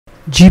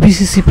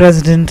GBCC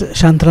President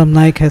Shantaram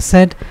Naik has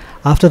said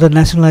after the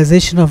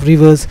nationalization of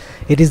rivers,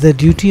 it is the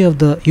duty of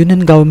the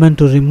Union government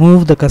to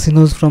remove the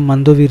casinos from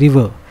Mandovi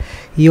River.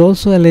 He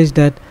also alleged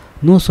that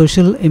no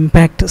social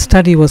impact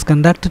study was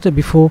conducted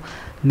before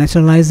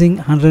nationalizing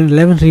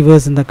 111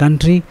 rivers in the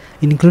country,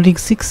 including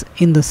 6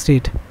 in the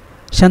state.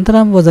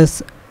 Shantaram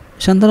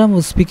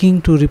was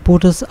speaking to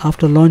reporters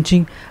after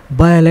launching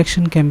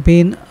by-election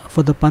campaign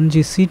for the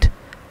Panji seat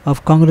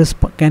of Congress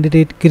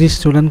candidate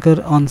Girish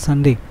Cholankar on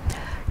Sunday.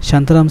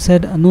 Shantaram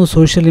said no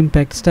social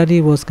impact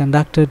study was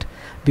conducted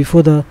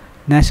before the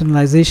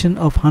nationalization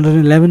of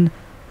 111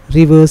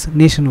 rivers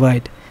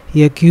nationwide.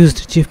 He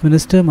accused Chief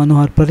Minister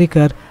Manohar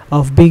Parrikar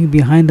of being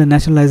behind the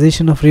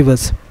nationalization of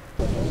rivers.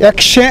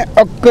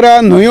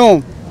 111 न्हंयो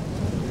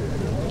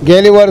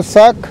गेल्या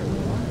वर्साक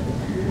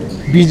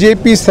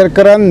BJP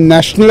सरकारान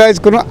nationalised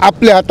करून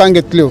आपल्या हातांत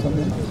घेतल्यो.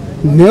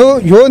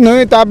 ह्यो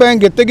न्हंयो ताब्यात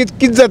घेतकीच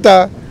कितें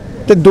जाता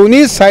ते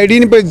दोनूय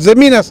सायडीन पळय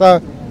जमीन आसा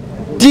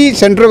ती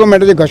सेंट्रल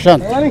गव्हर्मेंटाच्या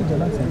घशांत.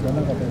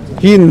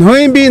 ही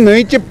न्हंय बी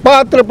न्हंयचे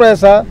पात्र पळय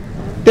आसा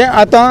ते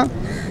आतां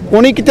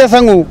कोणी कितें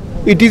सांगू,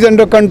 it is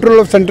under control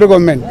of central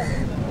government.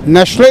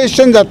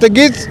 Nationalisation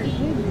जातकीच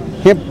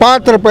हे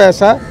पात्र पळय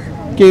आसा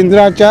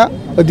केंद्राच्या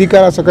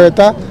अधिकारा सकयल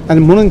येता आनी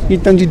म्हणून ही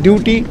तांची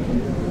duty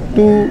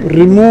to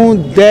remove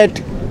that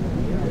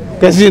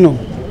casino.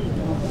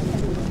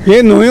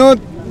 हे न्हंयो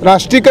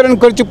राष्ट्रीयकरण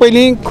करचे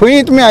पयलीं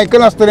खंय तुमी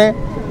आयकलां आसतलें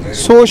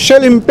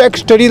सोशल इम्पॅक्ट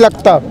स्टडी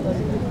लागता.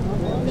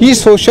 ही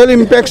social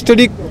impact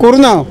study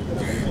करुना,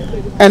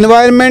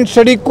 environment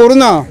study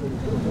करुना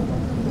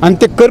आनी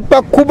ते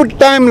करपाक खूब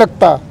टायम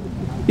लागता.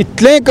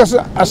 इतलें कसं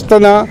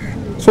आसतना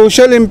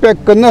सोशल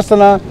इम्पॅक्ट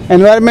करनासतना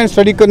एनवायरमेंट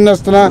स्टडी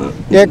करनासतना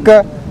एक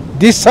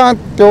दिसांत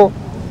त्यो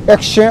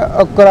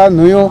 111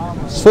 न्हंयो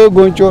स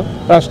गोंयच्यो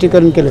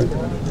राष्ट्रीयकरण केलें.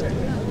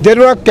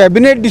 जेन्ना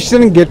कॅबिनेट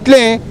डिसिजन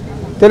घेतलें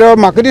तेन्ना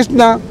म्हाका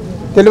दिसना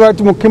तेन्ना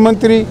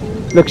मुख्यमंत्री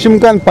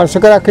लक्ष्मीकांत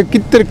पार्सेकाराक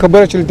कितें तरी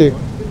खबर आशिल्लें तें.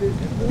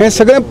 हें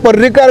सगळें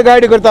पर्रीकार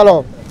गायड करतालो.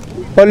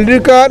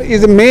 Parrikar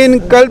is the main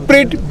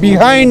culprit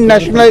behind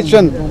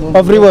nationalization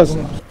of rivers.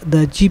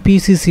 The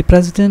GPCC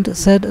president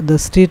said the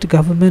state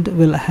government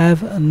will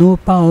have no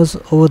powers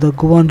over the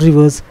Goan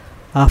rivers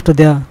after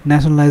their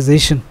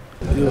nationalization.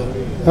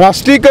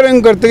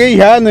 राष्ट्रीयकरण करतकीर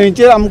ह्या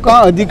न्हंयचेर आमकां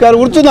अधिकार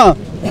उरचो ना.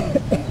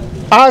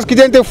 आज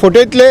कितें ते फोटो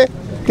येतले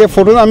ते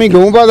फोटोन आमी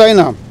घेवपा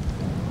जायना.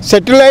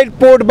 सॅटेलायट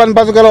पोर्ट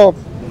बांदपाचो गेलो,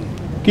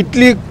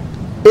 कितली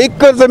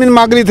एकर जमीन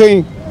मागली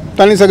थंय.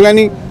 तांणी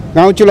सगळ्यांनी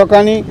गांवच्या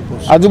लोकांनी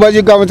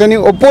आजूबाजू गांवच्यांनी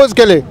ओपोज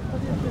केले.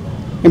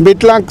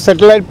 बेतलांक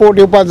सॅटेलायट पोर्ट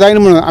येवपाक जायना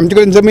म्हणून, आमचे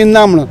कडेन जमीन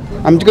ना म्हणून.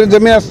 आमचे कडेन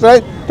जमीन आसता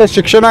ते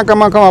शिक्षणा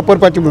कामाक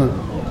वापरपाची म्हणून.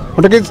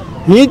 म्हणटकीच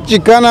ही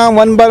चिकाना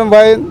वन बाय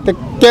वन ते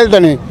केलें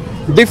ताणें.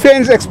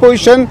 डिफेन्स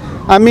एक्सपोजिशन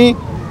आमी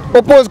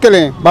ओपोज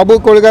केलें. बाबू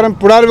कोळकारान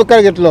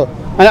पुढाकार घेतलो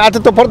आनी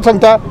आतां तो परत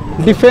सांगता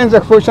डिफेन्स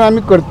एक्सपोजिशन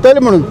आमी करतले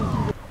म्हणून.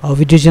 Our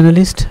video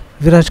journalist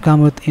Viraj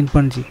Kamath in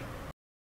Panji.